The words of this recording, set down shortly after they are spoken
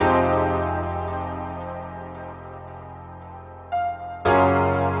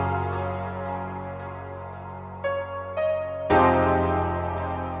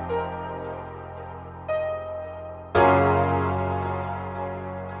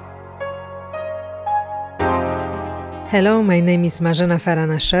Hello, my name is Marzena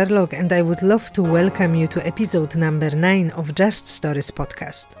Farana-Sherlock and I would love to welcome you to episode number 9 of Just Stories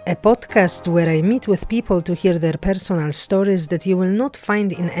podcast. A podcast where I meet with people to hear their personal stories that you will not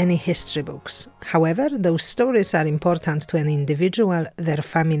find in any history books. However, those stories are important to an individual, their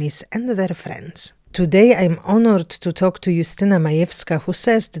families and their friends. Today I'm honored to talk to Justyna Majewska, who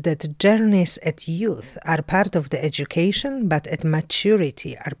says that journeys at youth are part of the education, but at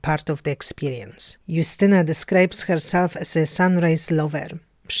maturity are part of the experience. Justyna describes herself as a sunrise lover.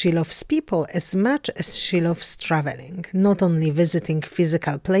 She loves people as much as she loves traveling, not only visiting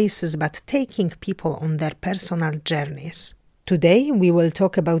physical places, but taking people on their personal journeys. Today we will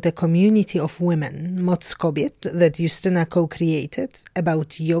talk about a community of women, Moc Kobiet, that Justyna co-created,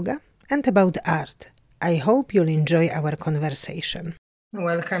 about yoga, and about art. I hope you'll enjoy our conversation.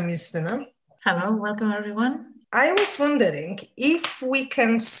 Welcome, Justyna. Hello, welcome everyone. I was wondering if we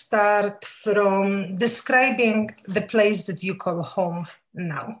can start from describing the place that you call home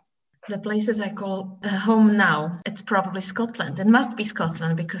now. The places I call home now, it's probably Scotland. It must be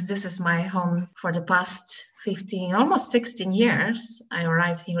Scotland because this is my home for the past 15, almost 16 years. I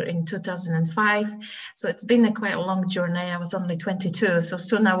arrived here in 2005. So it's been quite a long journey. I was only 22. So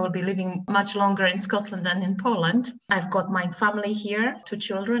soon I will be living much longer in Scotland than in Poland. I've got my family here, 2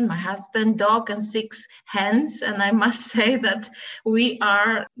 children, my husband, dog, and 6 hens. And I must say that we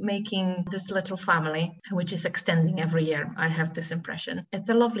are making this little family, which is extending every year. I have this impression. It's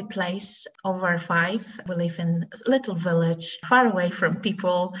a lovely place, over 5. We live in a little village, far away from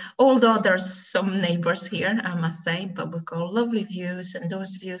people, although there's some neighbors here, I must say, but we've got lovely views, and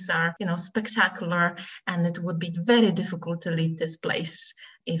those views are, spectacular, and it would be very difficult to leave this place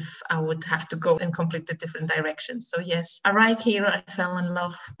if I would have to go in completely different directions. So yes, I arrived here, I fell in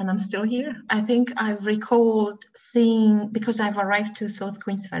love, and I'm still here. I think I recalled seeing, because I've arrived to South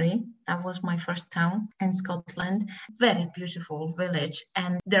Queensferry, that was my first town in Scotland, very beautiful village.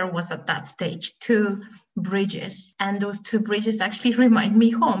 And there was at that stage 2 bridges. And those 2 bridges actually remind me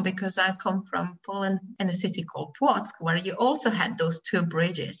home because I come from Poland in a city called Płock, where you also had those 2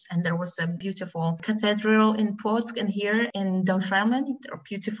 bridges. And there was a beautiful cathedral in Płock, and here in Dunfermline, there are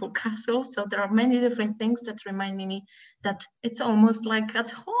beautiful castles. So there are many different things that remind me that it's almost like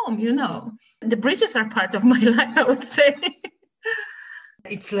at home, The bridges are part of my life, I would say.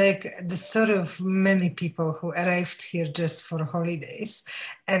 It's like the sort of many people who arrived here just for holidays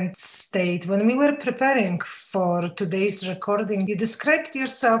and stayed. When we were preparing for today's recording, you described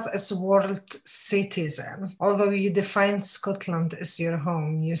yourself as a world citizen. Although you defined Scotland as your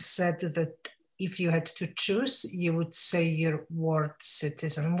home, you said that if you had to choose, you would say you're world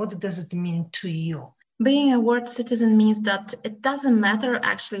citizen. What does it mean to you? Being a world citizen means that it doesn't matter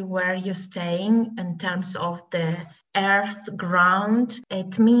actually where you're staying in terms of the earth, ground.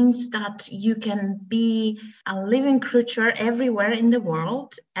 It means that you can be a living creature everywhere in the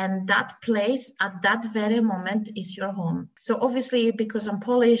world, and that place at that very moment is your home. So obviously, because I'm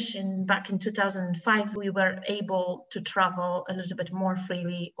Polish, and back in 2005, we were able to travel a little bit more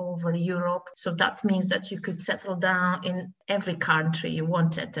freely over Europe. So that means that you could settle down in every country you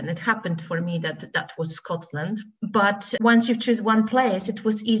wanted. And it happened for me that was Scotland. But once you choose one place, it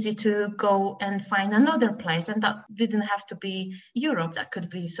was easy to go and find another place. And that didn't have to be Europe. That could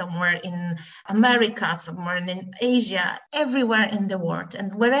be somewhere in America, somewhere in Asia, everywhere in the world.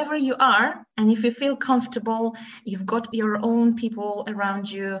 And wherever you are, and if you feel comfortable, you've got your own people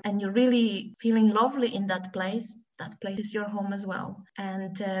around you, and you're really feeling lovely in that place is your home as well.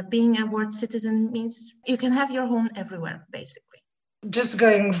 And being a world citizen means you can have your home everywhere, basically. Just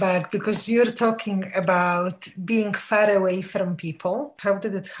going back, because you're talking about being far away from people. How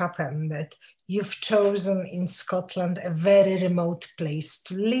did it happen that you've chosen in Scotland a very remote place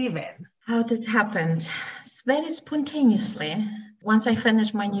to live in? How did it happen? Very spontaneously. Once I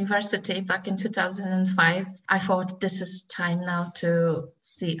finished my university back in 2005, I thought this is time now to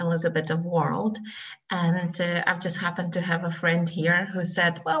see a little bit of world. And I've just happened to have a friend here who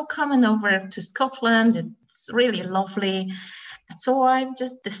said, well, coming over to Scotland, it's really lovely. So I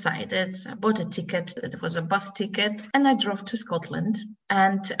just decided, I bought a ticket, it was a bus ticket, and I drove to Scotland.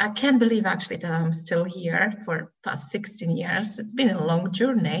 And I can't believe actually that I'm still here for past 16 years. It's been a long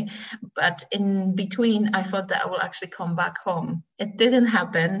journey, but in between, I thought that I will actually come back home It didn't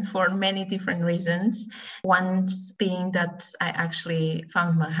happen for many different reasons. One being that I actually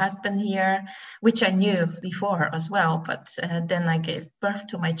found my husband here, which I knew before as well, but then I gave birth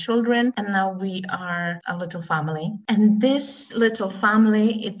to my children, and now we are a little family. And this little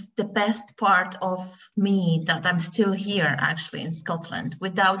family, it's the best part of me that I'm still here actually in Scotland.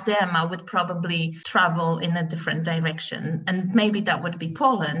 Without them, I would probably travel in a different direction. And maybe that would be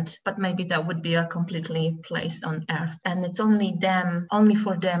Poland, but maybe that would be a completely place on earth. And it's only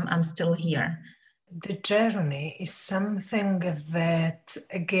for them, I'm still here. The journey is something that,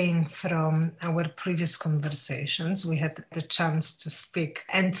 again, from our previous conversations, we had the chance to speak.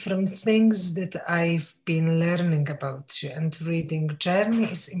 And from things that I've been learning about you and reading,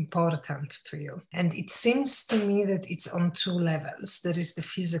 journey is important to you. And it seems to me that it's on two levels. There is the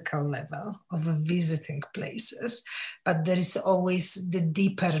physical level of visiting places, but there is always the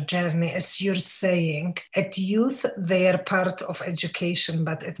deeper journey. As you're saying, at youth, they are part of education,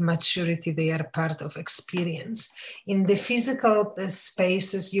 but at maturity, they are part of experience. In the physical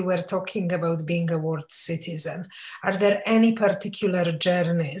spaces, you were talking about being a world citizen. Are there any particular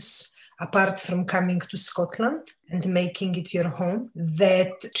journeys, apart from coming to Scotland and making it your home,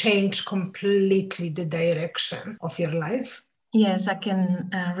 that change completely the direction of your life? Yes, I can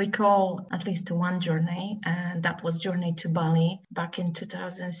recall at least one journey, and that was journey to Bali back in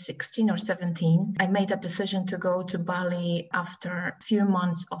 2016 or 17. I made a decision to go to Bali after a few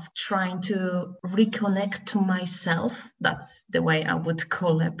months of trying to reconnect to myself. That's the way I would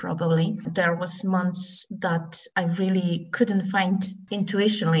call it, probably. There was months that I really couldn't find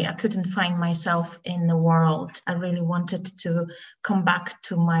intuitionally. I couldn't find myself in the world. I really wanted to come back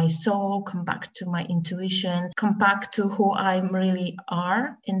to my soul, come back to my intuition, come back to who I really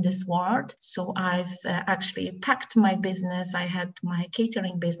are in this world. So I've actually packed my business. I had my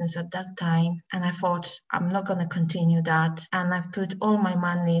catering business at that time, and I thought I'm not going to continue that. And I've put all my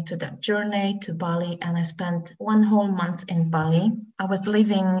money to that journey to Bali, and I spent 1 whole month in Bali. I was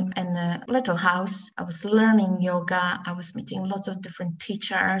living in a little house. I was learning yoga. I was meeting lots of different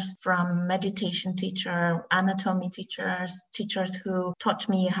teachers, from meditation teacher, anatomy teachers who taught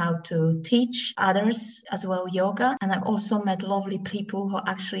me how to teach others as well yoga. And I've also met lovely people who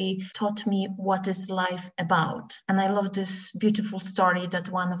actually taught me what is life about. And I love this beautiful story that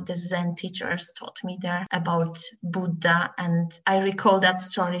one of the Zen teachers taught me there about Buddha. And I recall that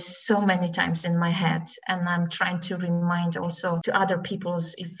story so many times in my head. And I'm trying to remind also to other people,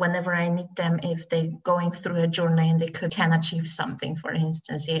 if whenever I meet them, if they're going through a journey and they can achieve something, for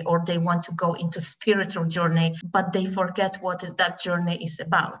instance, or they want to go into spiritual journey, but they forget what that journey is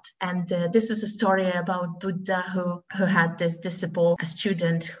about. And this is a story about Buddha who had this disciple, a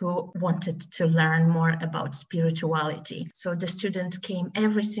student who wanted to learn more about spirituality. So the student came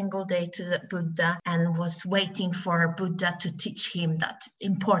every single day to the Buddha and was waiting for Buddha to teach him that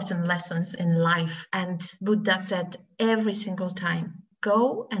important lessons in life. And Buddha said every single time,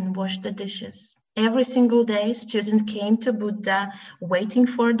 go and wash the dishes. Every single day, student came to Buddha, waiting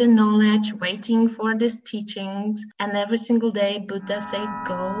for the knowledge, waiting for these teachings. And every single day, Buddha said,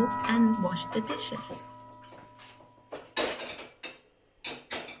 go and wash the dishes.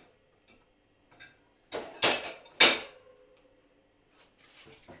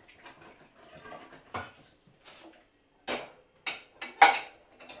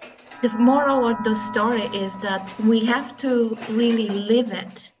 The moral of the story is that we have to really live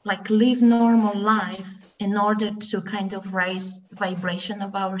it, like live normal life, in order to kind of raise vibration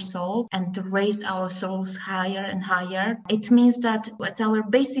of our soul and to raise our souls higher and higher. It means that with our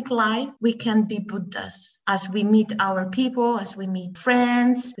basic life, we can be Buddhas. As we meet our people, as we meet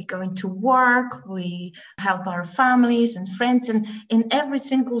friends, we go into work, we help our families and friends, and in every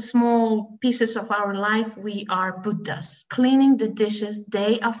single small pieces of our life, we are Buddhas, cleaning the dishes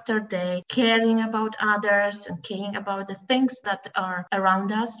day after day, caring about others and caring about the things that are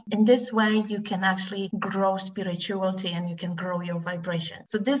around us. In this way, you can actually grow spirituality and you can grow your vibration.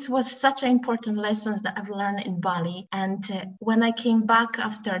 So this was such an important lessons that I've learned in Bali. And when I came back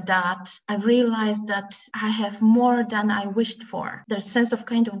after that, I realized that I have more than I wished for. The sense of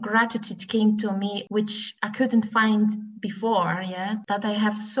kind of gratitude came to me, which I couldn't find before, that I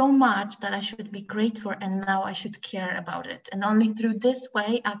have so much that I should be grateful and now I should care about it. And only through this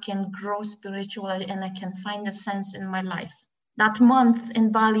way I can grow spiritually and I can find a sense in my life. That month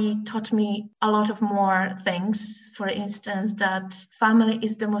in Bali taught me a lot of more things. For instance, that family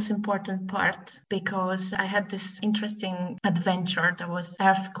is the most important part, because I had this interesting adventure. There was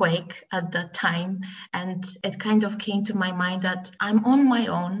earthquake at that time, and it kind of came to my mind that I'm on my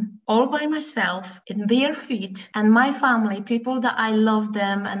own, all by myself, in bare feet, and my family, people that I love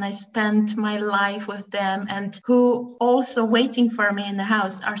them and I spent my life with them and who also waiting for me in the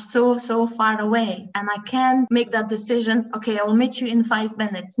house are so far away. And I can't make that decision, okay, I will meet you in 5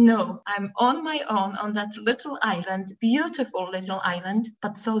 minutes. No, I'm on my own on that little island, beautiful little island,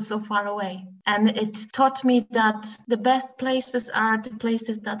 but so far away. And it taught me that the best places are the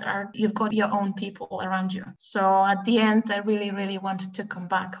places that are, you've got your own people around you. So at the end, I really wanted to come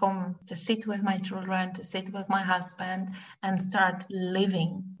back home, to sit with my children, to sit with my husband and start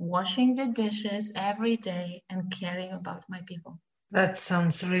living, washing the dishes every day and caring about my people. That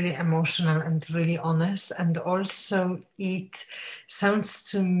sounds really emotional and really honest. And also it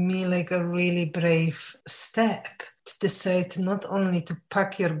sounds to me like a really brave step to decide not only to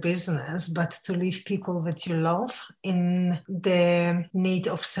pack your business, but to leave people that you love in the need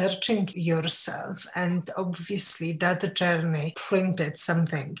of searching yourself. And obviously that journey printed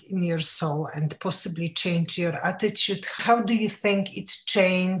something in your soul and possibly changed your attitude. How do you think it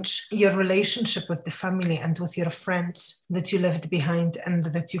changed your relationship with the family and with your friends that you left behind and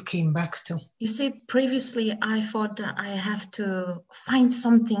that you came back to? You see, previously I thought that I have to find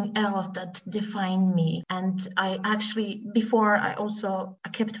something else that defined me. And before I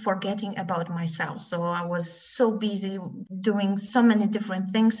kept forgetting about myself. So I was so busy doing so many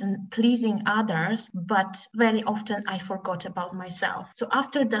different things and pleasing others, but very often I forgot about myself. So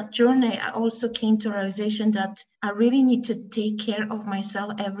after that journey, I also came to a realization that I really need to take care of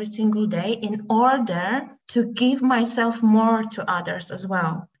myself every single day in order to give myself more to others as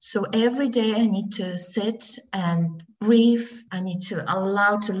well. So every day I need to sit and breathe. I need to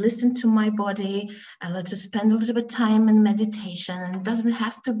allow to listen to my body. I like to spend a little bit of time in meditation. And it doesn't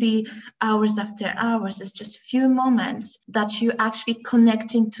have to be hours after hours. It's just a few moments that you actually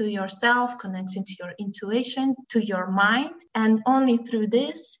connecting to yourself, connecting to your intuition, to your mind. And only through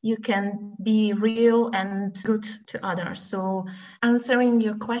this, you can be real and good to others. So answering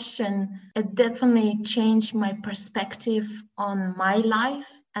your question, it definitely changed my perspective on my life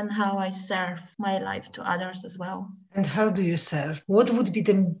and how I serve my life to others as well. And how do you serve? What would be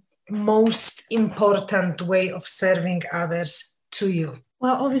the most important way of serving others to you?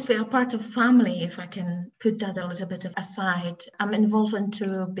 Well, obviously, a part of family, if I can put that a little bit aside. I'm involved in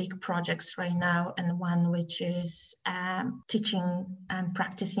 2 big projects right now, and one which is teaching and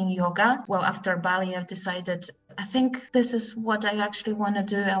practicing yoga. Well, after Bali, I've decided, I think this is what I actually want to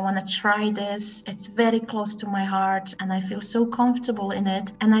do. I want to try this. It's very close to my heart, and I feel so comfortable in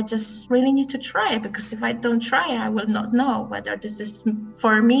it. And I just really need to try it, because if I don't try it, I will not know whether this is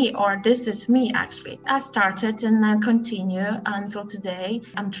for me or this is me, actually. I started and I continue until today.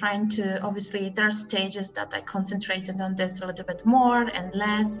 I'm trying to, obviously, there are stages that I concentrated on this a little bit more and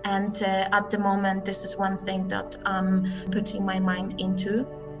less. And at the moment, this is one thing that I'm putting my mind into.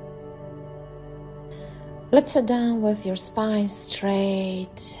 Let's sit down with your spine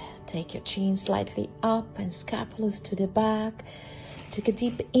straight. Take your chin slightly up and scapulas to the back. Take a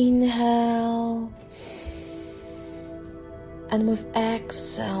deep inhale. And with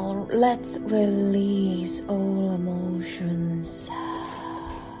exhale, let's release all emotions.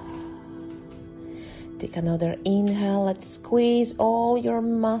 Take another inhale. Let's squeeze all your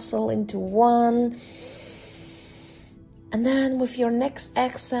muscle into one. And then with your next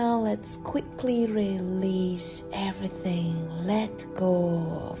exhale, let's quickly release everything. Let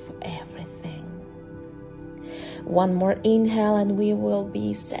go of everything. One more inhale and we will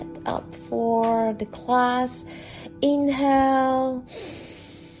be set up for the class. Inhale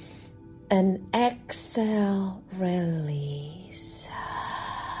and exhale, release.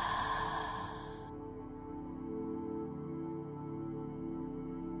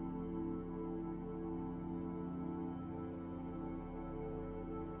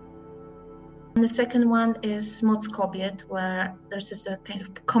 And the second one is Moc Kobiet, where there's a kind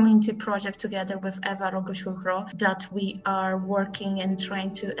of community project together with Eva Rogoś-Uchro that we are working and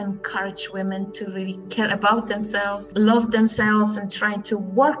trying to encourage women to really care about themselves, love themselves, and trying to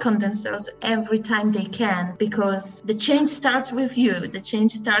work on themselves every time they can, because the change starts with you, the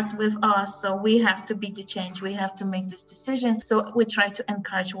change starts with us, so we have to be the change, we have to make this decision. So we try to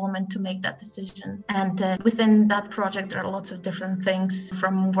encourage women to make that decision. And within that project, there are lots of different things,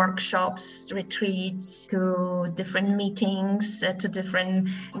 from workshops, retreats, retreats, to different meetings, to different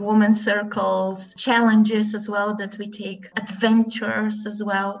women circles, challenges as well that we take, adventures as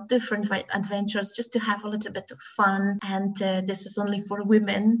well, different adventures, just to have a little bit of fun. And this is only for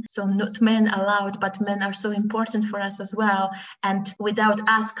women, so not men allowed, but men are so important for us as well. And without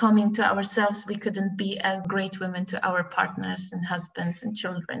us coming to ourselves, we couldn't be a great women to our partners and husbands and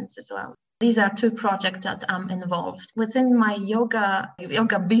children as well. These are two projects that I'm involved within my yoga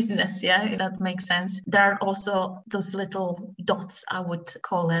business. Yeah, if that makes sense. There are also those little dots, I would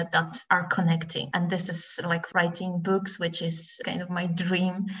call it, that are connecting. And this is like writing books, which is kind of my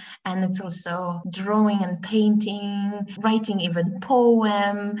dream. And it's also drawing and painting, writing even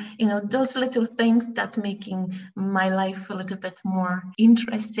poem, those little things that making my life a little bit more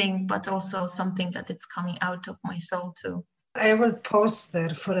interesting, but also something that it's coming out of my soul too. I will pause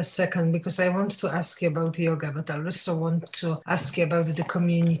there for a second because I want to ask you about yoga, but I also want to ask you about the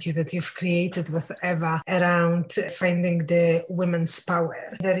community that you've created with Eva around finding the women's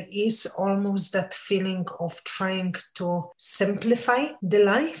power. There is almost that feeling of trying to simplify the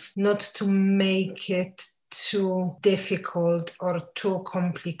life, not to make it too difficult or too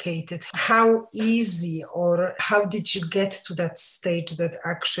complicated. How easy or how did you get to that stage that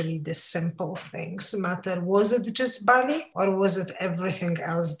actually the simple things matter? Was it just Bali or was it everything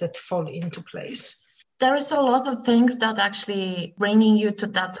else that fall into place? There is a lot of things that actually bringing you to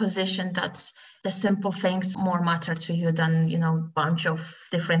that position that the simple things more matter to you than, a bunch of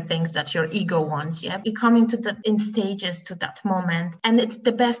different things that your ego wants. Yeah, you're coming to that in stages to that moment. And it's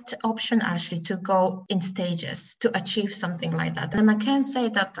the best option actually to go in stages to achieve something like that. And I can't say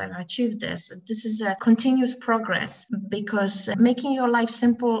that I've achieved this. This is a continuous progress because making your life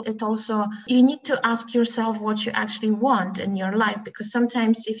simple, it also, you need to ask yourself what you actually want in your life, because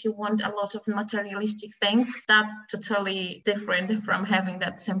sometimes if you want a lot of materialistic things, that's totally different from having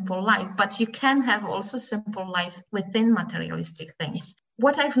that simple life. But you can have also simple life within materialistic things.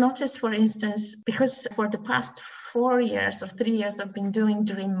 What I've noticed, for instance, because for the past 4 years or 3 years I've been doing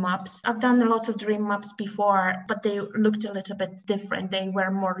dream maps. I've done a lot of dream maps before, but they looked a little bit different. They were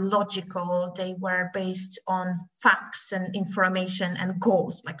more logical. They were based on facts and information and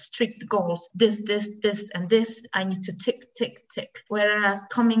goals, like strict goals. This, and this, I need to tick. Whereas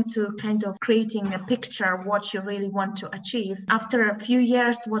coming to kind of creating a picture of what you really want to achieve, after a few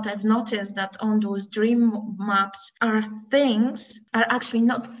years, what I've noticed that on those dream maps are actually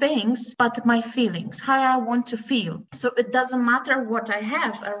not things, but my feelings, how I want to feel. So it doesn't matter what I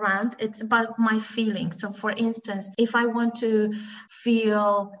have around, it's about my feelings. So for instance, if I want to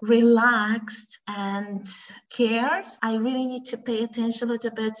feel relaxed and cared, I really need to pay attention a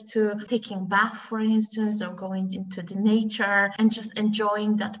little bit to taking bath, for instance, or going into the nature and just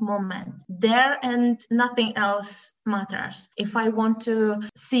enjoying that moment there, and nothing else matters. If I want to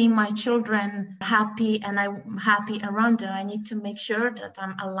see my children happy and I'm happy around them, I need to make sure that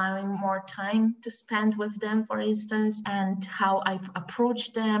I'm allowing more time to spend with them, for instance, and how I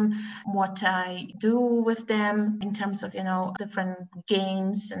approach them, what I do with them in terms of, different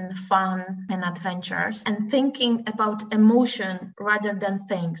games and fun and adventures, and thinking about emotion rather than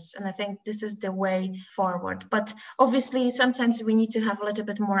things. And I think this is the way forward. But obviously, sometimes we need to have a little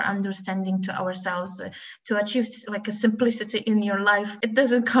bit more understanding to ourselves to achieve like a simplicity in your life. It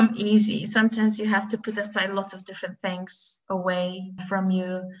doesn't come easy. Sometimes you have to put aside lots of different things away from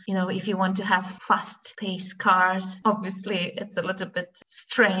you. If you want to have fast-paced cars, obviously it's a little bit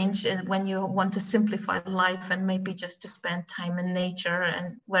strange when you want to simplify life and maybe just to spend time in nature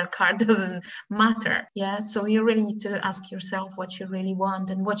and where car doesn't matter. Yeah, so you really need to ask yourself what you really want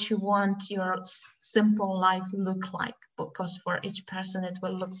and what you want your simple life look like, because for each person it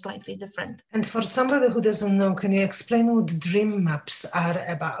will look slightly different. And for somebody who doesn't know, can you explain what dream maps are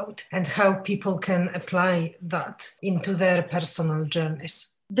about and how people can apply that into their personal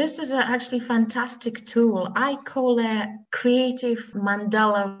journeys? This is actually a fantastic tool. I call it creative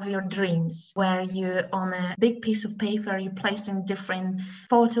mandala of your dreams, where you, on a big piece of paper, you're placing different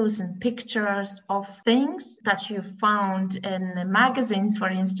photos and pictures of things that you found in the magazines, for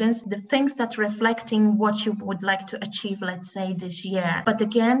instance, the things that reflecting what you would like to achieve, let's say, this year. But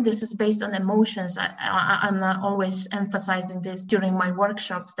again, this is based on emotions. I'm always emphasizing this during my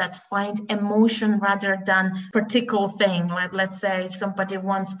workshops, that find emotion rather than particular thing. Like, let's say somebody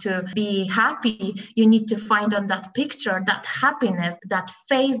wants wants to be happy, you need to find on that picture that happiness, that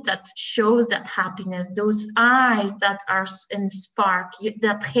face that shows that happiness, those eyes that are in spark,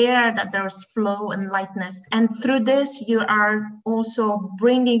 that hair that there's flow and lightness. And through this, you are also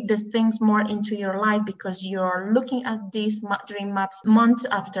bringing these things more into your life, because you're looking at these dream maps month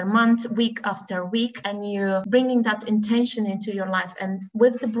after month, week after week, and you're bringing that intention into your life. And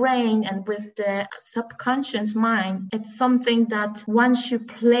with the brain and with the subconscious mind, it's something that once you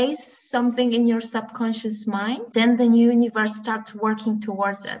place something in your subconscious mind, then the universe starts working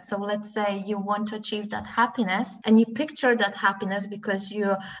towards it. So let's say you want to achieve that happiness, and you picture that happiness because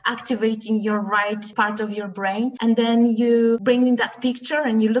you're activating your right part of your brain, and then you bringing that picture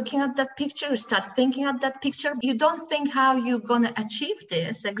and you're looking at that picture, you start thinking at that picture. You don't think how you're going to achieve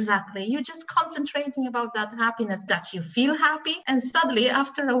this exactly. You're just concentrating about that happiness, that you feel happy, and suddenly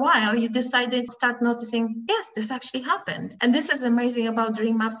after a while you decided to start noticing, yes, this actually happened. And this is amazing about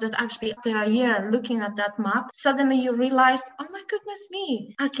dream maps, that actually after a year looking at that map, suddenly you realize, oh my goodness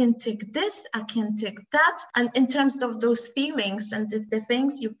me, I can take this, I can take that. And in terms of those feelings and the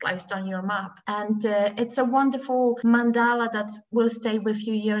things you placed on your map. And it's a wonderful mandala that will stay with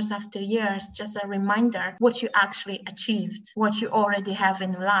you years after years, just a reminder what you actually achieved, what you already have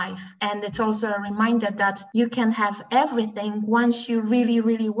in life. And it's also a reminder that you can have everything once you really,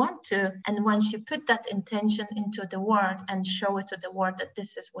 really want to. And once you put that intention into the world and show it to the world that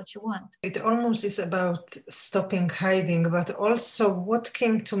this is what you want. It almost is about stopping hiding, but also what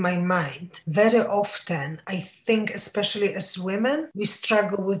came to my mind. Very often, I think, especially as women, we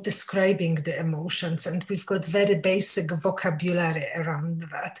struggle with describing the emotions, and we've got very basic vocabulary around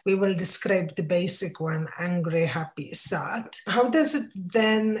that. We will describe the basic one, angry, happy, sad. How does it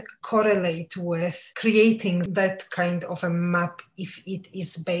then correlate with creating that kind of a map if it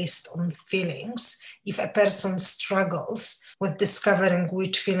is based on feelings? If a person struggles with discovering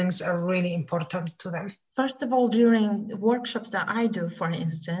which feelings are really important to them? First of all, during workshops that I do, for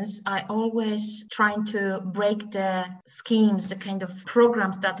instance, I always try to break the schemes, the kind of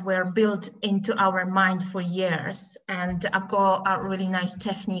programs that were built into our mind for years. And I've got a really nice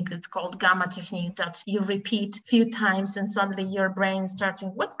technique that's called gamma technique, that you repeat a few times and suddenly your brain is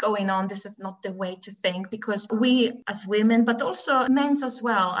starting, what's going on? This is not the way to think. Because we as women, but also men as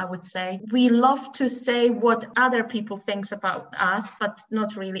well, I would say, we love to say what other people think about us, but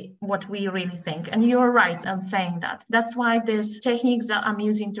not really what we really think. And you're right on saying that. That's why these techniques that I'm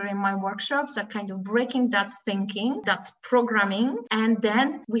using during my workshops are kind of breaking that thinking, that programming, and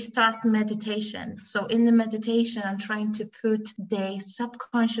then we start meditation. So in the meditation, I'm trying to put the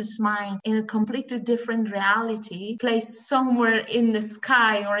subconscious mind in a completely different reality, placed somewhere in the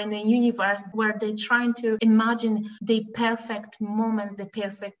sky or in the universe, where they're trying to imagine the perfect moments, the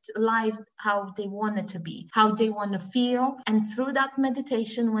perfect life, how they want it to be, how they want to feel. And through that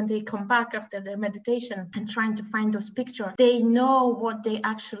meditation, when they come back after their meditation and trying to find those pictures, they know what they're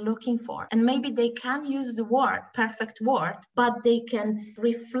actually looking for. And maybe they can use the word, perfect word, but they can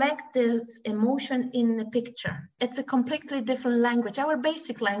reflect this emotion in the picture. It's a completely different language. Our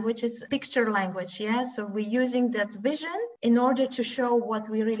basic language is picture language, yeah? So we're using that vision in order to show what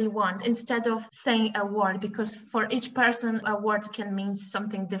we really want, instead of saying a word, because for each person, a word can mean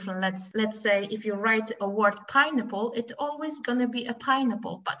something different. Let's say if you write a word pineapple, it's always gonna be a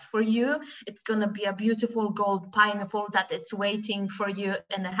pineapple, but for you, it's gonna be a beautiful gold pineapple that it's waiting for you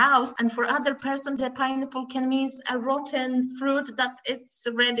in the house. And for other person, the pineapple can mean a rotten fruit that it's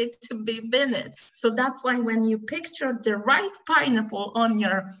ready to be binned. So that's why when you picture the right pineapple on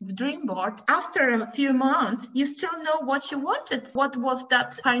your dream board, after a few months, you still know what you wanted. What was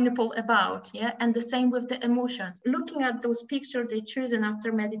that pineapple about? Yeah. And the same with the emotions. Looking at those pictures they chosen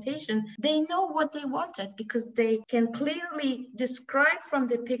after meditation, they know what they wanted, because they can clearly describe from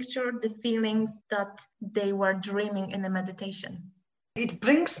the picture the feelings that they were dreaming in the meditation. It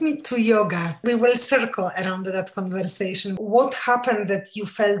brings me to yoga. We will circle around that conversation. What happened that you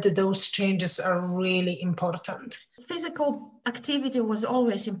felt that those changes are really important? Physical activity was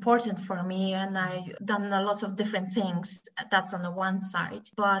always important for me, and I've done a lot of different things. That's on the one side.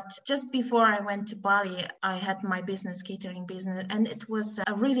 But just before I went to Bali, I had my business, catering business, and it was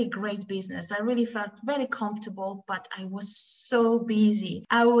a really great business. I really felt very comfortable, but I was so busy.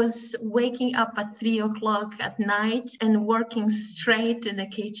 I was waking up at 3 o'clock at night and working straight in the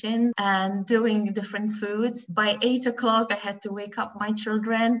kitchen and doing different foods. By 8 o'clock, I had to wake up my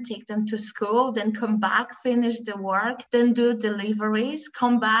children, take them to school, then come back, finish the work. work, then do deliveries,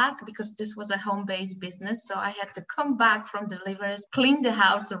 come back, because this was a home-based business. So I had to come back from deliveries, clean the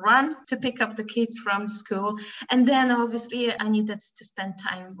house, run to pick up the kids from school. And then obviously I needed to spend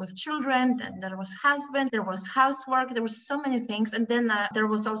time with children. Then there was husband, there was housework, there was so many things. And then there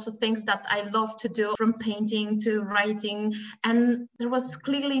was also things that I love to do, from painting to writing. And there was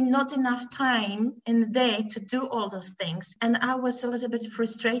clearly not enough time in the day to do all those things. And I was a little bit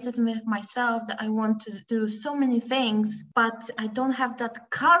frustrated with myself that I want to do so many things, but I don't have that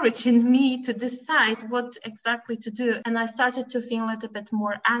courage in me to decide what exactly to do. And I started to feel a little bit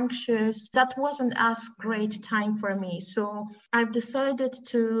more anxious. That wasn't as great time for me. So I've decided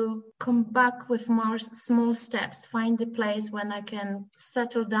to come back with more small steps, find a place when I can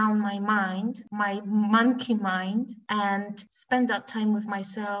settle down my mind, my monkey mind, and spend that time with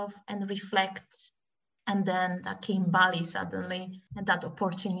myself and reflect. And then that came Bali suddenly, and that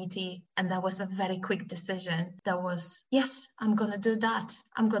opportunity. And that was a very quick decision. That was, yes, I'm going to do that.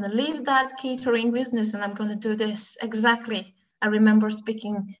 I'm going to leave that catering business and I'm going to do this. Exactly. I remember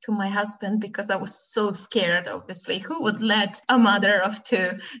speaking to my husband because I was so scared, obviously. Who would let a mother of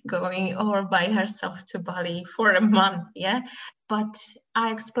two going all by herself to Bali for a month? Yeah. But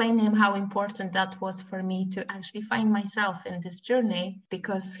I explained to him how important that was for me to actually find myself in this journey,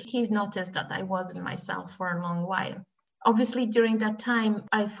 because he noticed that I wasn't myself for a long while. Obviously, during that time,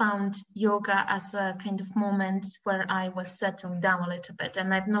 I found yoga as a kind of moment where I was settling down a little bit.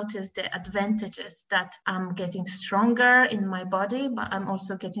 And I've noticed the advantages that I'm getting stronger in my body, but I'm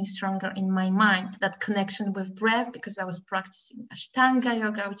also getting stronger in my mind. That connection with breath, because I was practicing Ashtanga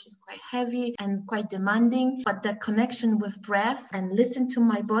yoga, which is quite heavy and quite demanding. But the connection with breath and listen to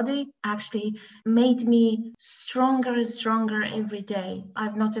my body actually made me stronger and stronger every day.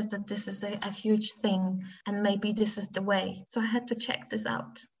 I've noticed that this is a huge thing, and maybe this is the way. So I had to check this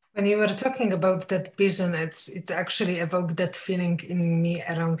out. When you were talking about that business, it actually evoked that feeling in me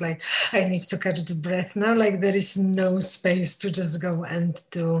around like, I need to catch the breath now, like there is no space to just go and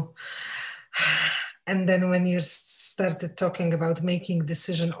do. And then when you started talking about making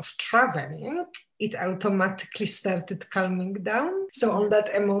decision of traveling, it automatically started calming down. So on that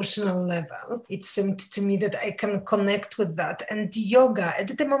emotional level, it seemed to me that I can connect with that. And yoga,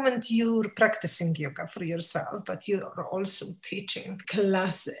 at the moment you're practicing yoga for yourself, but you're also teaching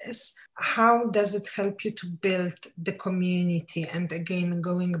classes. How does it help you to build the community? And again,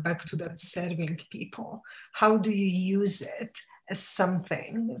 going back to that serving people, how do you use it as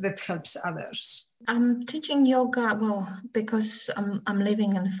something that helps others? I'm teaching yoga, because I'm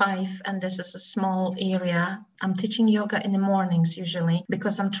living in Fife and this is a small area. I'm teaching yoga in the mornings usually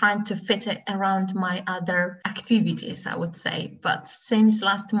because I'm trying to fit it around my other activities, I would say. But since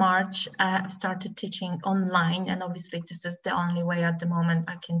last March, I've started teaching online, and obviously this is the only way at the moment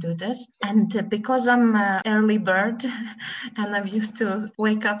I can do this. And because I'm an early bird and I'm used to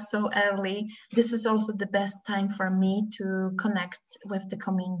wake up so early, this is also the best time for me to connect with the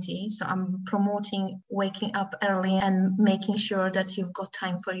community. So I'm promoting waking up early and making sure that you've got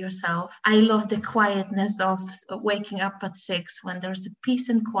time for yourself. I love the quietness of waking up at 6 when there's a peace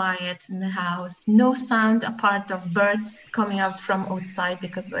and quiet in the house, no sound apart of birds coming out from outside,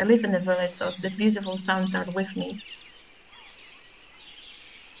 because I live in the village, so the beautiful sounds are with me.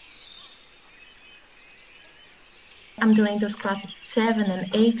 I'm doing those classes 7 and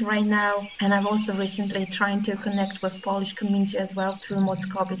 8 right now. And I've also recently trying to connect with Polish community as well through Moc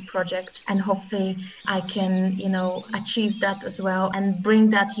Kobiet project. And hopefully I can, achieve that as well and bring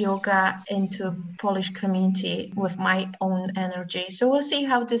that yoga into Polish community with my own energy. So we'll see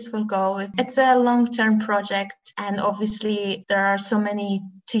how this will go. It's a long-term project. And obviously there are so many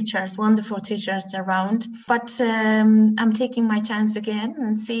teachers, wonderful teachers around, but I'm taking my chance again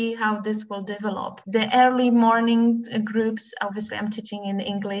and see how this will develop. The early morning groups, obviously I'm teaching in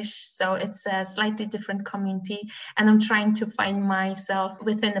English, so it's a slightly different community, and I'm trying to find myself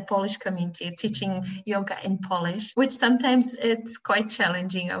within the Polish community, teaching yoga in Polish, which sometimes it's quite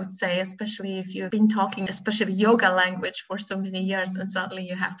challenging, I would say, especially if you've been talking, especially yoga language for so many years, and suddenly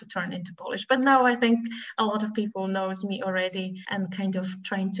you have to turn into Polish. But now I think a lot of people knows me already and kind of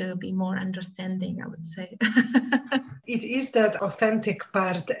trying to be more understanding, I would say. It is that authentic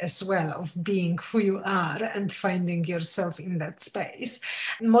part as well of being who you are and finding yourself in that space.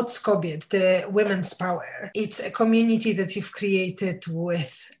 Moc Kobiet, the women's power, it's a community that you've created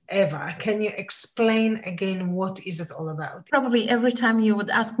with Eva, can you explain again what is it all about? Probably every time you would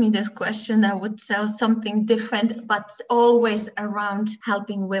ask me this question, I would tell something different, but always around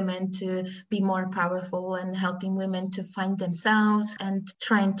helping women to be more powerful and helping women to find themselves and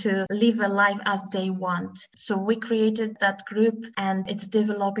trying to live a life as they want. So we created that group and it's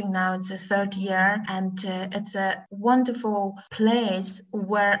developing now. It's the third year and it's a wonderful place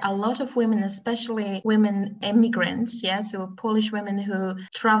where a lot of women, especially women immigrants, so Polish women who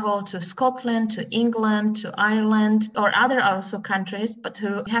travel to Scotland, to England, to Ireland, or other also countries, but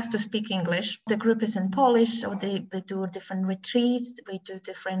who have to speak English. The group is in Polish, so they do different retreats, we do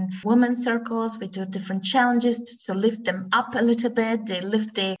different women's circles, we do different challenges to lift them up a little bit.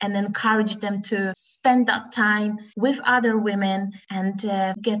 And encourage them to spend that time with other women and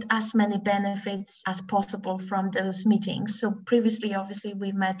get as many benefits as possible from those meetings. So previously, obviously,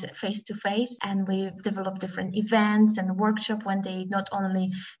 we met face to face and we developed different events and workshops when they not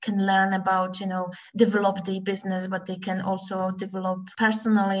only can learn about, develop their business, but they can also develop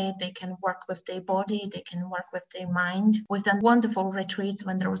personally. They can work with their body, they can work with their mind. We've done wonderful retreats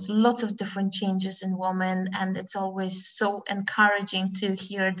when there was lots of different changes in women, and it's always so encouraging to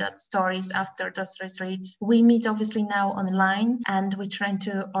hear that stories after those retreats. We meet obviously now online, and we're trying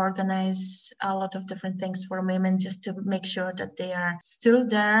to organize a lot of different things for women just to make sure that they are still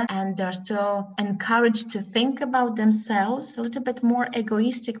there and they're still encouraged to think about themselves, a little bit more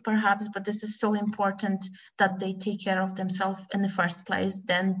egoistic perhaps, but this is so important that they take care of themselves in the first place.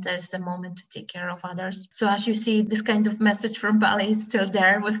 Then there's the moment to take care of others. So as you see, this kind of message from Bali is still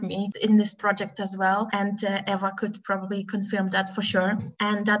there with me in this project as well. And Eva could probably confirm that for sure.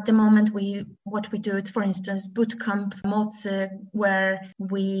 And at the moment, what we do is, for instance, bootcamp Mocy, where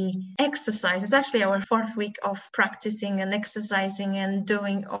we exercise. It's actually our 4th week of practicing and exercising and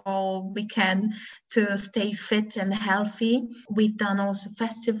doing all we can to stay fit and healthy. We've done also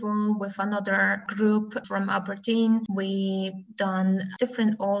festival with another group from Aberdeen. We've done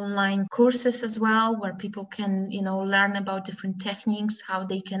different online courses as well, where people can, learn about different techniques, how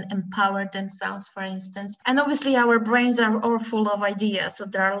they can empower themselves, for instance. And obviously our brains are all full of ideas. So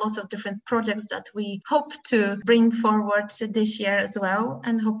there are lots of different projects that we hope to bring forward this year as well.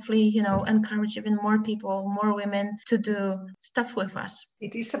 And hopefully, encourage even more people, more women to do stuff with us.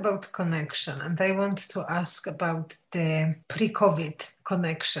 It is about connection. And I want to ask about the pre-COVID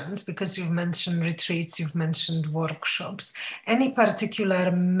connections, because you've mentioned retreats, you've mentioned workshops. Any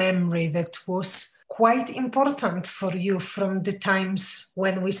particular memory that was quite important for you from the times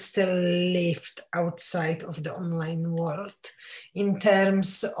when we still lived outside of the online world, in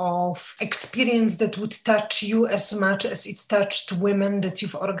terms of experience that would touch you as much as it touched women that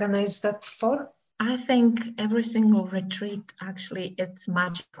you've organized that for? I think every single retreat, actually, it's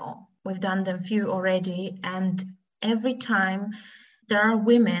magical. We've done them few already, and every time there are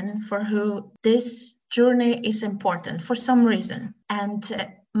women for who this journey is important for some reason. And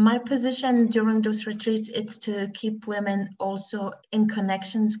my position during those retreats is to keep women also in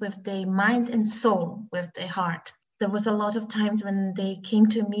connections with their mind and soul, with their heart. There was a lot of times when they came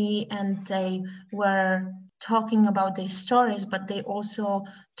to me and they were talking about their stories, but they also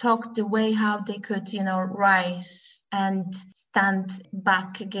talked the way how they could, rise and stand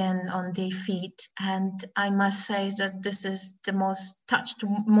back again on their feet. And I must say that this is the most touched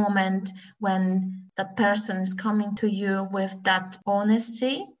moment when that person is coming to you with that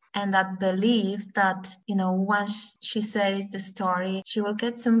honesty and that belief that, once she says the story, she will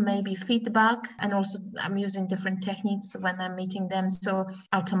get some maybe feedback. And also I'm using different techniques when I'm meeting them. So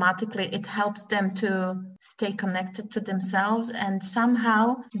automatically it helps them to stay connected to themselves, and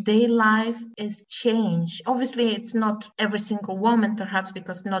somehow their life is changed. Obviously, it's not every single woman, perhaps,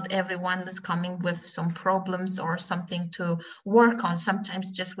 because not everyone is coming with some problems or something to work on.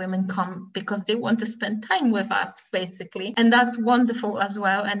 Sometimes just women come because they want to spend time with us, basically. And that's wonderful as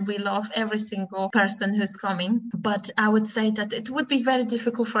well. And we love every single person who's coming. But I would say that it would be very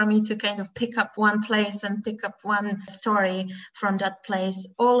difficult for me to kind of pick up one place and pick up one story from that place.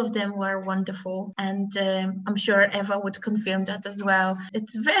 All of them were wonderful. And I'm sure Eva would confirm that as well.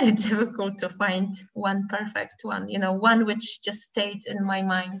 It's very difficult to find one perfect one, one which just stayed in my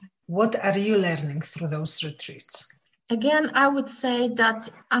mind. What are you learning through those retreats? Again, I would say that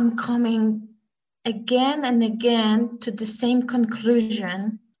I'm coming again and again to the same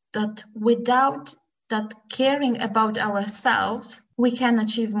conclusion that without that caring about ourselves, we can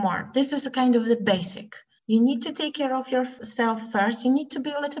achieve more. This is a kind of the basic. You need to take care of yourself first. You need to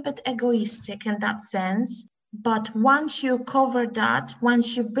be a little bit egoistic in that sense. But once you cover that,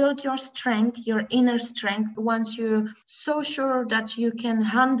 once you build your strength, your inner strength, once you're so sure that you can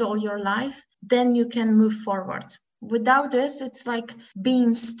handle your life, then you can move forward. Without this, it's like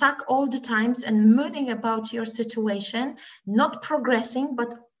being stuck all the times and mooning about your situation, not progressing,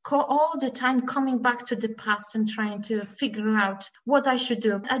 but all the time coming back to the past and trying to figure out what I should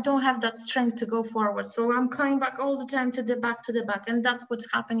do. I don't have that strength to go forward. So I'm coming back all the time to the back. And that's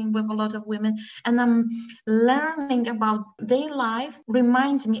what's happening with a lot of women. And I'm learning about their life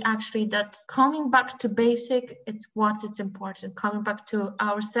reminds me actually that coming back to basic, it's important. Coming back to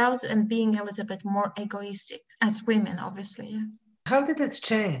ourselves and being a little bit more egoistic as women, obviously. Yeah. How did it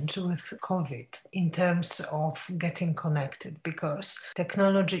change with COVID in terms of getting connected? Because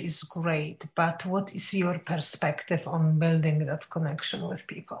technology is great, but what is your perspective on building that connection with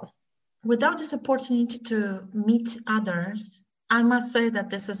people? Without this opportunity to meet others, I must say that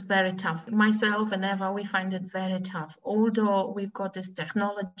this is very tough. Myself and Eva, we find it very tough. Although we've got this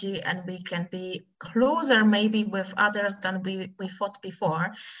technology and we can be closer maybe with others than we thought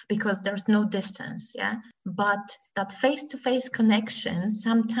before because there's no distance, yeah? But that face-to-face connection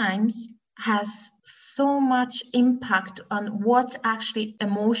sometimes has so much impact on what actually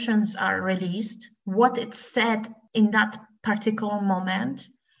emotions are released, what it's said in that particular moment.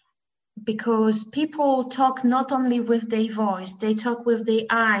 Because people talk not only with their voice, they talk with their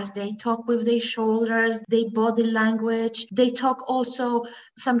eyes, they talk with their shoulders, their body language. They talk also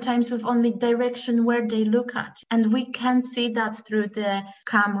sometimes with only direction where they look at. And we can see that through the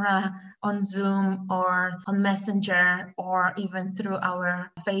camera on Zoom or on Messenger or even through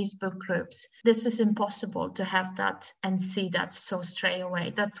our Facebook groups. This is impossible to have that and see that so straight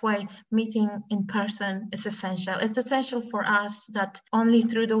away. That's why meeting in person is essential. It's essential for us that only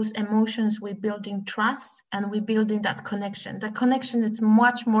through those emotions we're building trust and we're building that connection. The connection is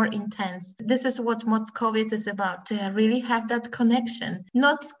much more intense. This is what COVID is about, to really have that connection,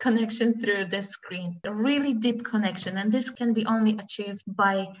 not connection through the screen, a really deep connection. And this can be only achieved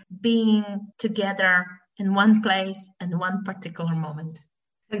by being together in one place and one particular moment.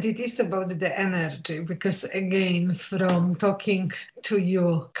 And it is about the energy, because again, from talking to you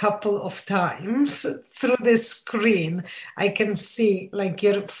a couple of times through the screen, I can see like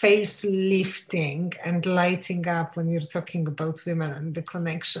your face lifting and lighting up when you're talking about women and the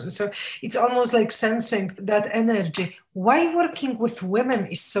connection. So it's almost like sensing that energy. Why working with women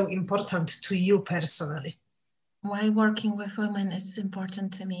is so important to you personally? Why working with women is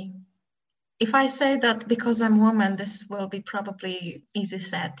important to me? If I say that because I'm a woman, this will be probably easy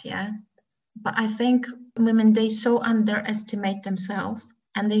said, yeah? But I think women, they so underestimate themselves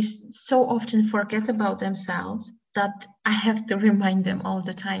and they so often forget about themselves that I have to remind them all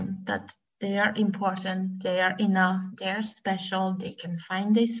the time that they are important, they are enough, they are special, they can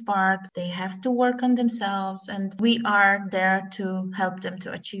find a spark, they have to work on themselves, and we are there to help them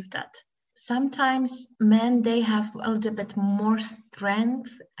to achieve that. Sometimes men, they have a little bit more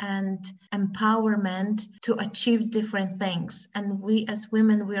strength and empowerment to achieve different things. And we as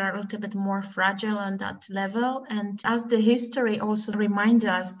women, we are a little bit more fragile on that level. And as the history also reminds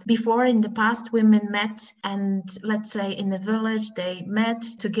us, before in the past, women met and let's say in the village, they met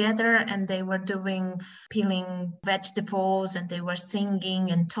together and they were peeling vegetables and they were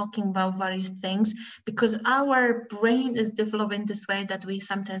singing and talking about various things, because our brain is developed in this way that we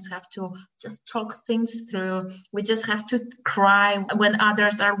sometimes have to just talk things through. We just have to cry when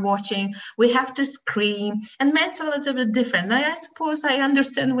others are watching. We have to scream. And men's a little bit different. I suppose I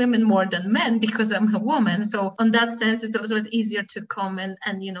understand women more than men because I'm a woman. So on that sense, it's a little bit easier to come and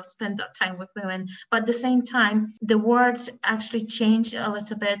spend that time with women. But at the same time, the words actually changed a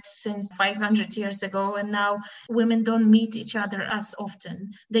little bit since 500 years ago. And now women don't meet each other as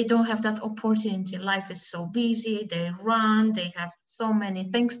often. They don't have that opportunity. Life is so busy. They run. They have so many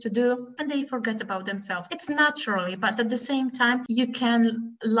things to do. And they forget about themselves. It's naturally, but at the same time, you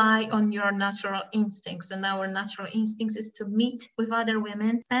can rely on your natural instincts. And our natural instincts is to meet with other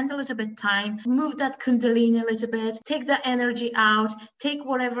women, spend a little bit time, move that kundalini a little bit, take the energy out, take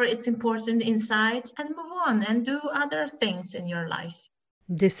whatever it's important inside and move on and do other things in your life.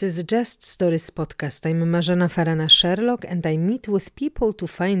 This is Just Stories podcast. I'm Marzena Farana-Sherlock and I meet with people to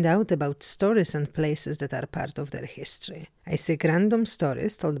find out about stories and places that are part of their history. I seek random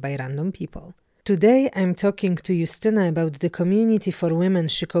stories told by random people. Today I'm talking to Justyna about the community for women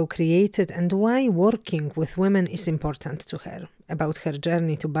she co-created and why working with women is important to her, about her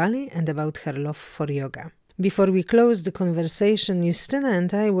journey to Bali and about her love for yoga. Before we close the conversation, Justyna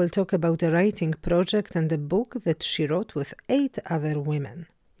and I will talk about a writing project and a book that she wrote with 8 other women.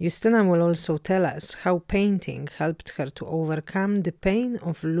 Justyna will also tell us how painting helped her to overcome the pain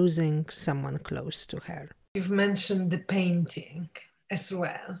of losing someone close to her. You've mentioned the painting as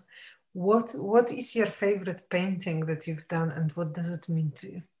well. What is your favorite painting that you've done and what does it mean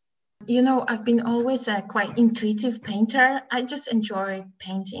to you? I've been always a quite intuitive painter. I just enjoy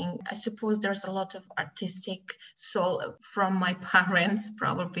painting. I suppose there's a lot of artistic soul from my parents,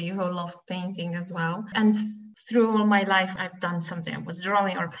 probably, who loved painting as well. And through all my life, I've done something. I was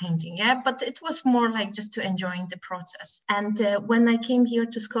drawing or painting, but it was more like just to enjoying the process. And when I came here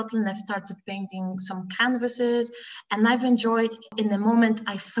to Scotland, I started painting some canvases, and I've enjoyed. In the moment,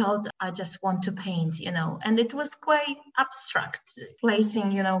 I felt I just want to paint, and it was quite abstract,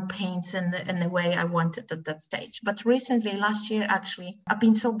 placing, paints in the way I wanted at that stage. But recently, last year, actually, I've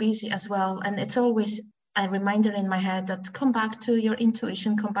been so busy as well, and it's always a reminder in my head that come back to your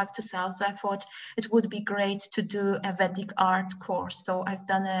intuition, come back to self. So I thought it would be great to do a Vedic art course. So I've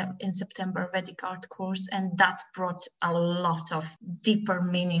done in September Vedic art course, and that brought a lot of deeper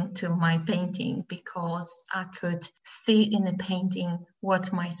meaning to my painting, because I could see in the painting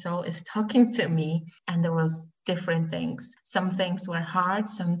what my soul is talking to me. And there was different things. Some things were hard,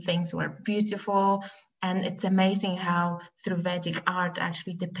 some things were beautiful. And it's amazing how through Vedic art,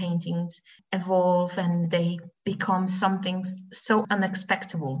 actually the paintings evolve and they become something so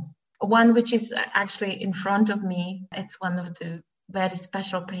unexpected. One which is actually in front of me, it's one of the very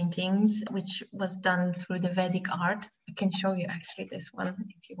special paintings, which was done through the Vedic art. I can show you actually this one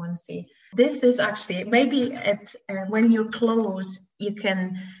if you want to see. This is actually, maybe when you're close, you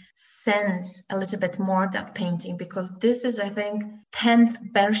can sense a little bit more that painting, because this is, I think, 10th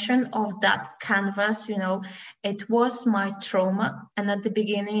version of that canvas. It was my trauma, and at the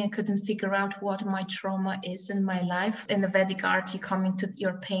beginning I couldn't figure out what my trauma is in my life. In the Vedic art, you come into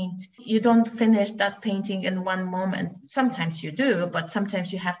your paint, you don't finish that painting in one moment. Sometimes you do, but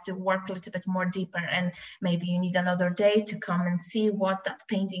sometimes you have to work a little bit more deeper, and maybe you need another day to come and see what that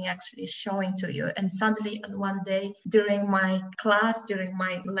painting actually is showing to you. And suddenly one day during my class, during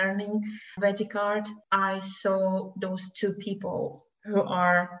my learning Vedic art, I saw those two people who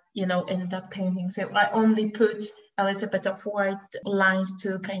are, in that painting. So I only put a little bit of white lines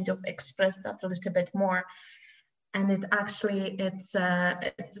to kind of express that a little bit more. And it's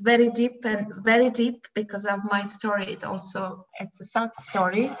very deep, and very deep because of my story. It's a sad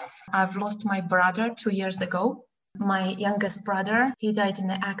story. I've lost my brother 2 years ago. My youngest brother, he died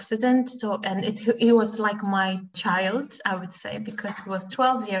in an accident. He was like my child, I would say, because he was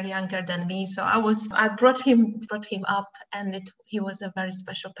 12 years younger than me. So I brought him up, and he was a very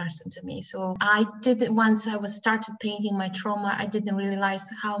special person to me. So once I started painting my trauma, I didn't realize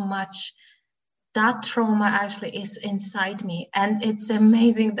how much that trauma actually is inside me. And it's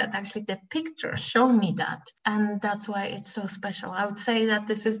amazing that actually the picture showed me that. And that's why it's so special. I would say that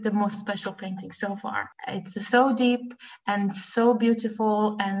this is the most special painting so far. It's so deep and so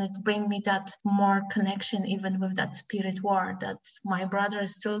beautiful, and it brings me that more connection even with that spirit war, that my brother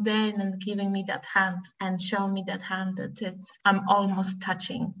is still there and giving me that hand and showing me that hand that I'm almost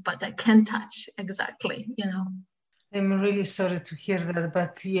touching, but I can't touch exactly, I'm really sorry to hear that,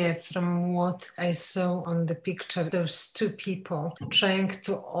 but yeah, from what I saw on the picture, those two people trying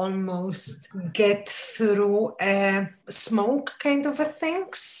to almost get through a smoke kind of a thing.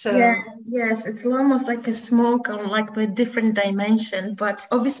 So yes, it's almost like a smoke or like a different dimension, but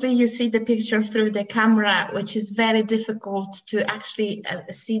obviously you see the picture through the camera, which is very difficult to actually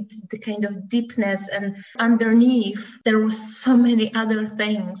see the kind of deepness, and underneath there were so many other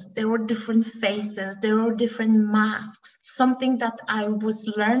things. There were different faces, there were different masks, something that I was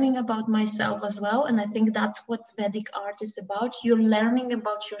learning about myself as well. And I think that's what Vedic art is about. You're learning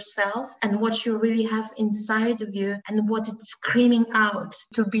about yourself and what you really have inside of you and what it's screaming out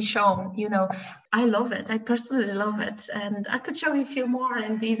to be shown. I love it. I personally love it. And I could show you a few more,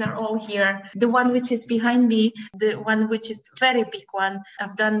 and these are all here. The one which is behind me, the one which is very big one,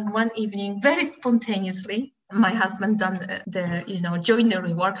 I've done one evening very spontaneously. My husband done the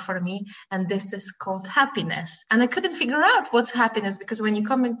joinery work for me, and this is called happiness. And I couldn't figure out what's happiness, because when you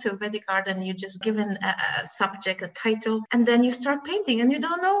come into Vedic art and you're just given a subject, a title, and then you start painting and you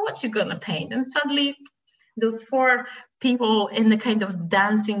don't know what you're gonna paint, and suddenly those four people in the kind of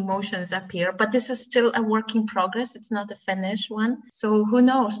dancing motions appear. But this is still a work in progress. It's not a finished one. So who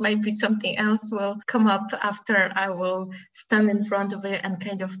knows, maybe something else will come up after I will stand in front of it and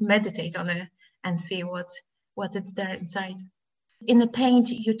kind of meditate on it and see what it's there inside. In the paint,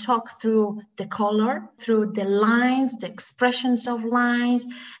 you talk through the color, through the lines, the expressions of lines,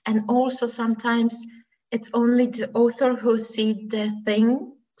 and also sometimes it's only the author who sees the things.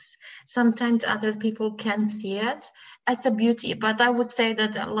 Sometimes other people can see it. It's a beauty, but I would say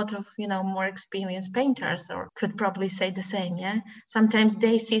that a lot of more experienced painters could probably say the same. Sometimes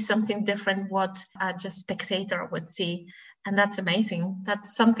they see something different what a just spectator would see, and that's amazing.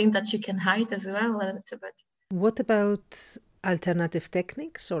 That's something that you can hide as well a little bit. What about alternative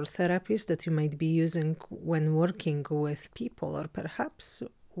techniques or therapies that you might be using when working with people or perhaps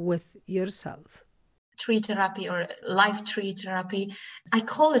with yourself? Tree therapy or life tree therapy. I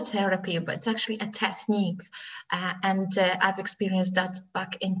call it therapy, but it's actually a technique. I've experienced that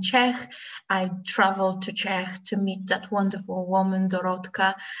back in Czech. I traveled to Czech to meet that wonderful woman,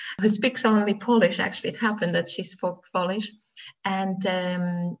 Dorotka, who speaks only Polish. Actually, it happened that she spoke Polish.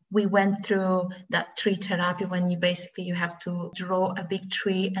 And we went through that tree therapy when you have to draw a big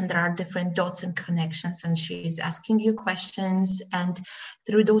tree and there are different dots and connections, and she's asking you questions, and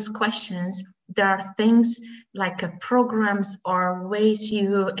through those questions there are things like programs or ways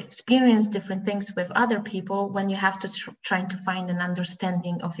you experience different things with other people when you have to trying to find an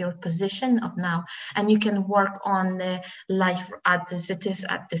understanding of your position of now, and you can work on life as it is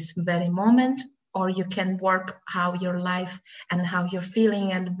at this very moment, or you can work how your life and how you're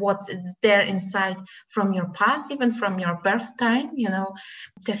feeling and what's there inside from your past, even from your birth time,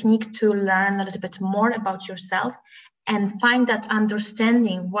 technique to learn a little bit more about yourself and find that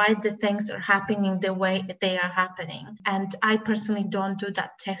understanding why the things are happening the way they are happening. And I personally don't do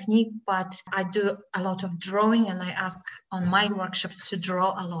that technique, but I do a lot of drawing, and I ask on my workshops to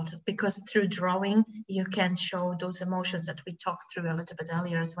draw a lot, because through drawing, you can show those emotions that we talked through a little bit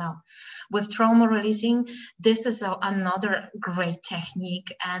earlier as well. With trauma releasing, this is another great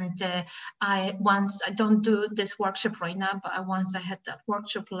technique. And I don't do this workshop right now, but I had that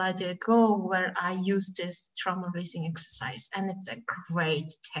workshop Let It Go, where I used this trauma releasing exercise, and it's a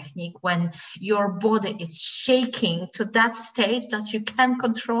great technique when your body is shaking to that stage that you can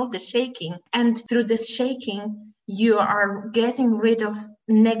control the shaking, and through this shaking you are getting rid of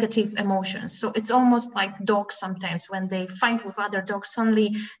negative emotions. So it's almost like dogs sometimes when they fight with other dogs,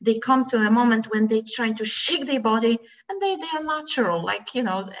 suddenly they come to a moment when they try to shake their body and they are natural,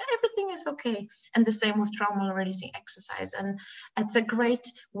 everything is okay. And the same with trauma releasing exercise. And it's a great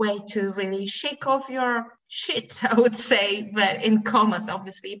way to really shake off your shit, I would say, but in commas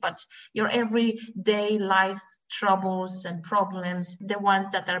obviously, but your everyday life troubles and problems, the ones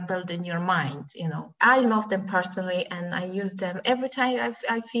that are built in your mind. I love them personally, and I use them every time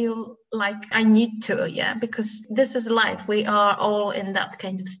I feel like I need to, because this is life. We are all in that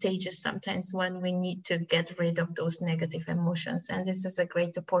kind of stages sometimes when we need to get rid of those negative emotions, and this is a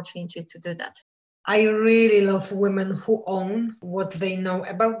great opportunity to do that. I really love women who own what they know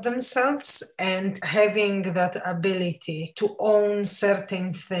about themselves, and having that ability to own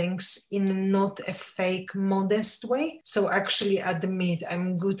certain things in not a fake, modest way. So actually admit,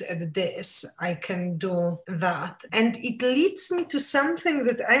 I'm good at this, I can do that. And it leads me to something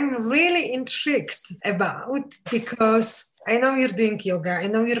that I'm really intrigued about, because I know you're doing yoga. I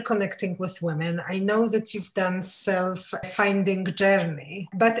know you're connecting with women. I know that you've done self-finding journey.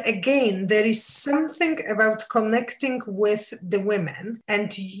 But again, there is something about connecting with the women.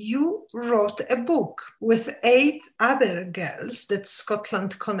 And you wrote a book with 8 other girls that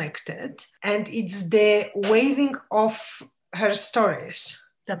Scotland connected. And it's the Waving of Her Stories.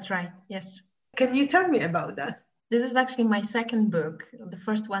 That's right. Yes. Can you tell me about that? This is actually my second book. The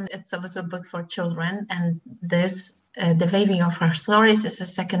first one, it's a little book for children. And this The Waving of Her Stories is a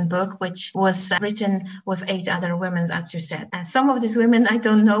second book, which was written with 8 other women, as you said. And some of these women I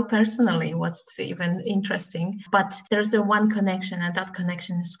don't know personally, what's even interesting, but there's one connection, and that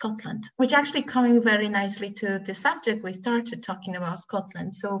connection is Scotland, which actually coming very nicely to the subject we started talking about,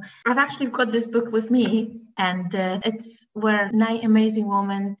 Scotland. So I've actually got this book with me, and it's where 9 amazing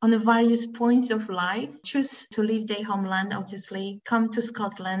women on the various points of life choose to leave their homeland, obviously, come to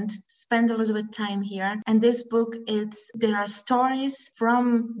Scotland, spend a little bit of time here. And this book there are stories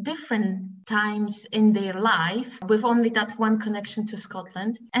from different times in their life with only that one connection to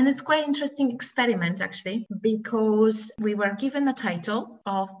Scotland. And it's quite an interesting experiment, actually, because we were given a title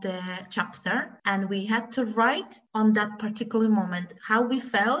of the chapter and we had to write on that particular moment how we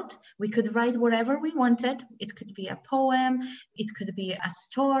felt. We could write whatever we wanted. It could be a poem, it could be a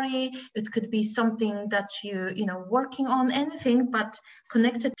story, it could be something that working on, anything but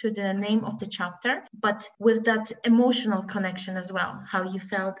connected to the name of the chapter, but with that emotional connection as well, how you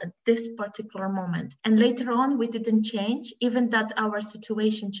felt at this particular moment. And later on, we didn't change, even that our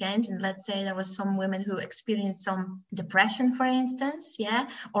situation changed. And let's say there was some women who experienced some depression, for instance,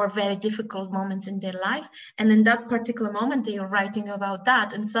 or very difficult moments in their life. And in that particular moment, they were writing about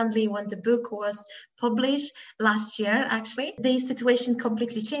that. And suddenly when the book was published last year, actually, the situation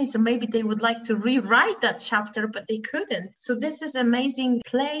completely changed. So maybe they would like to rewrite that chapter, but they couldn't. So this is an amazing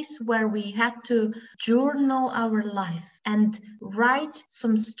place where we had to journal our life and write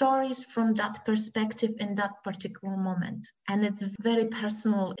some stories from that perspective in that particular moment. And it's very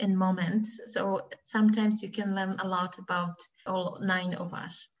personal in moments. So sometimes you can learn a lot about all 9 of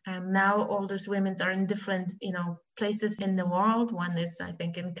us. And now all those women are in different, places in the world. One is, I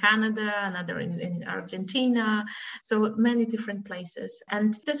think, in Canada, another in Argentina. So many different places.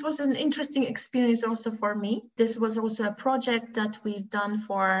 And this was an interesting experience also for me. This was also a project that we've done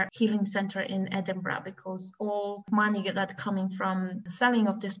for Healing Center in Edinburgh, because all money that coming from the selling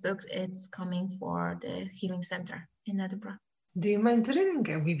of this book, it's coming for the Healing Center in Edinburgh. Do you mind reading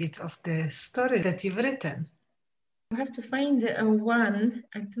a wee bit of the story that you've written? I have to find one.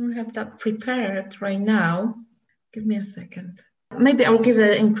 I don't have that prepared right now. Give me a second. Maybe I'll give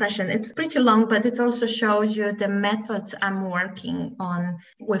an impression. It's pretty long, but it also shows you the methods I'm working on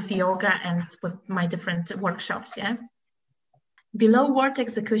with yoga and with my different workshops, yeah? Below word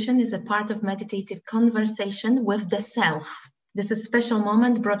execution is a part of meditative conversation with the self. This special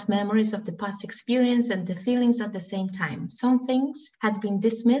moment brought memories of the past experience and the feelings at the same time. Some things had been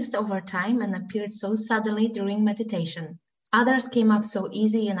dismissed over time and appeared so suddenly during meditation. Others came up so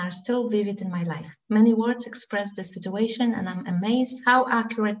easy and are still vivid in my life. Many words express the situation, and I'm amazed how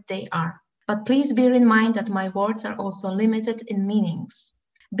accurate they are. But please bear in mind that my words are also limited in meanings.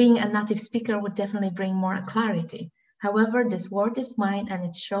 Being a native speaker would definitely bring more clarity. However, this word is mine and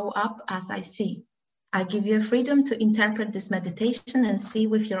it shows up as I see. I give you freedom to interpret this meditation and see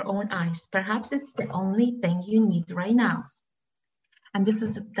with your own eyes. Perhaps it's the only thing you need right now. And this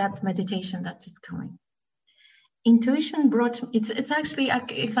is that meditation that's coming. Intuition brought, it's actually,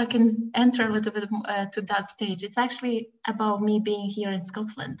 if I can enter a little bit to that stage, it's actually about me being here in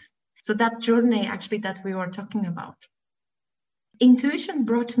Scotland. So that journey actually that we were talking about. Intuition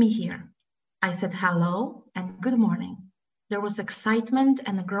brought me here. I said hello and good morning. There was excitement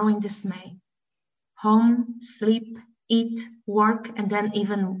and a growing dismay. Home, sleep, eat, work, and then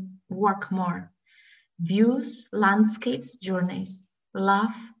even work more. Views, landscapes, journeys,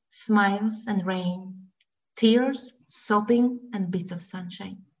 laugh, smiles, and rain. Tears, sobbing, and bits of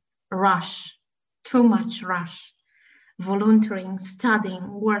sunshine. Rush, too much rush. Volunteering,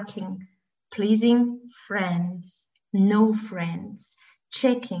 studying, working, pleasing friends, no friends,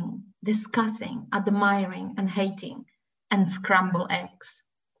 checking, discussing, admiring, and hating, and scrambled eggs.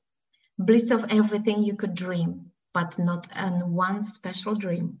 Blitz of everything you could dream, but not on one special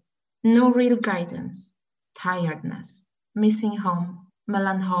dream. No real guidance, tiredness, missing home,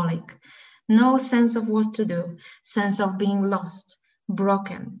 melancholic, no sense of what to do, sense of being lost,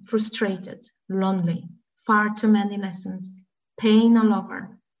 broken, frustrated, lonely, far too many lessons, pain all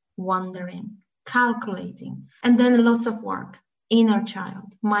over, wondering, calculating, and then lots of work, inner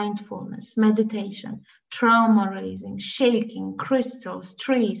child, mindfulness, meditation, trauma releasing, shaking, crystals,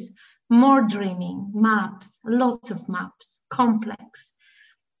 trees, more dreaming, maps, lots of maps, complex,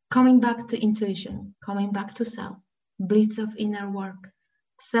 coming back to intuition, coming back to self, blitz of inner work,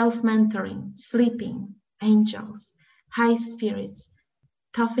 self-mentoring, sleeping, angels, high spirits,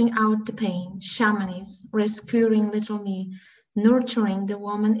 toughing out the pain, shamanism, rescuing little me, nurturing the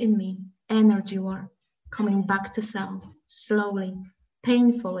woman in me, energy work, coming back to self, slowly,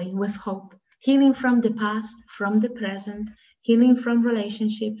 painfully, with hope, healing from the past, from the present, healing from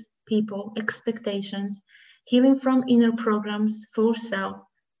relationships, people, expectations, healing from inner programs for self,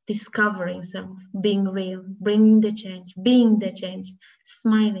 discovering self, being real, bringing the change, being the change,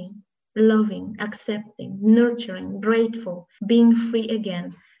 smiling, loving, accepting, nurturing, grateful, being free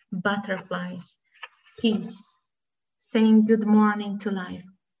again, butterflies, peace, saying good morning to life,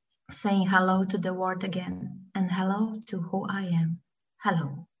 saying hello to the world again, and hello to who I am.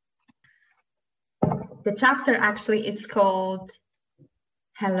 Hello. The chapter actually is called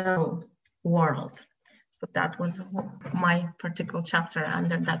Hello World. So that was my particular chapter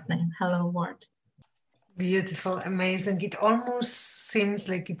under that name, Hello World. Beautiful, amazing. It almost seems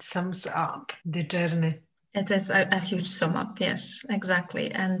like it sums up the journey. It is a huge sum up, yes,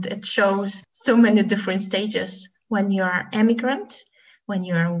 exactly. And it shows so many different stages when you're immigrant, when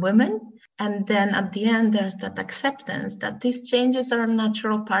you're a woman, and then at the end, there's that acceptance that these changes are a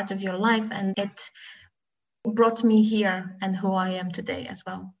natural part of your life, and it brought me here and who I am today as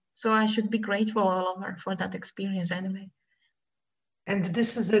well. So I should be grateful all over for that experience anyway. And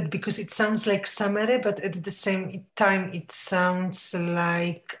this is it, because it sounds like summary, but at the same time, it sounds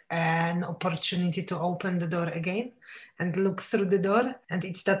like an opportunity to open the door again and look through the door. And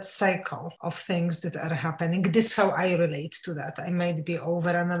it's that cycle of things that are happening. This is how I relate to that. I might be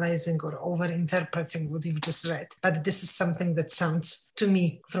over-analyzing or over-interpreting what you've just read, but this is something that sounds to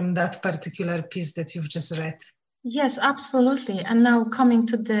me from that particular piece that you've just read. Yes, absolutely. And now coming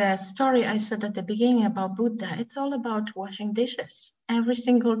to the story I said at the beginning about Buddha, it's all about washing dishes. Every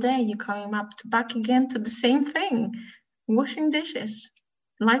single day you're coming back again to the same thing, washing dishes,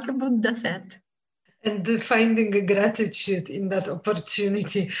 like a Buddha said. And finding a gratitude in that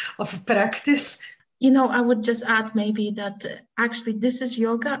opportunity of practice. I would just add maybe that actually this is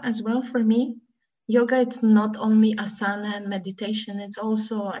yoga as well for me. Yoga, it's not only asana and meditation, it's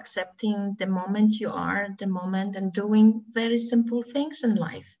also accepting the moment you are, the moment, and doing very simple things in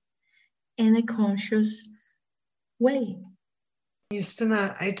life in a conscious way.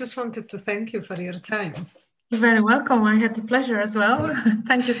 Justyna, I just wanted to thank you for your time. You're very welcome. I had the pleasure as well.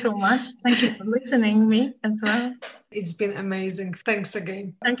 Thank you so much. Thank you for listening to me as well. It's been amazing. Thanks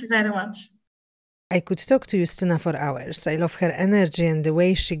again. Thank you very much. I could talk to Justyna for hours. I love her energy and the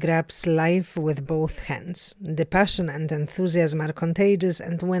way she grabs life with both hands. The passion and enthusiasm are contagious,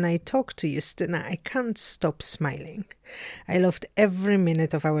 and when I talk to Justyna, I can't stop smiling. I loved every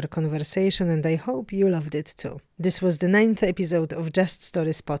minute of our conversation, and I hope you loved it too. This was the 9th episode of Just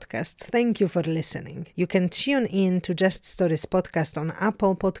Stories podcast. Thank you for listening. You can tune in to Just Stories podcast on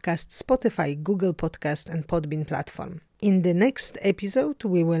Apple Podcasts, Spotify, Google Podcast, and Podbean platform. In the next episode,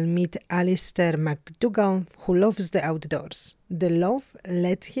 we will meet Alistair McDougall, who loves the outdoors. The love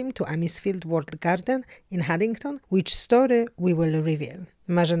led him to Amisfield World Garden in Haddington, which story we will reveal.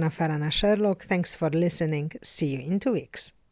 Marzena Farana-Sherlock, thanks for listening. See you in 2 weeks.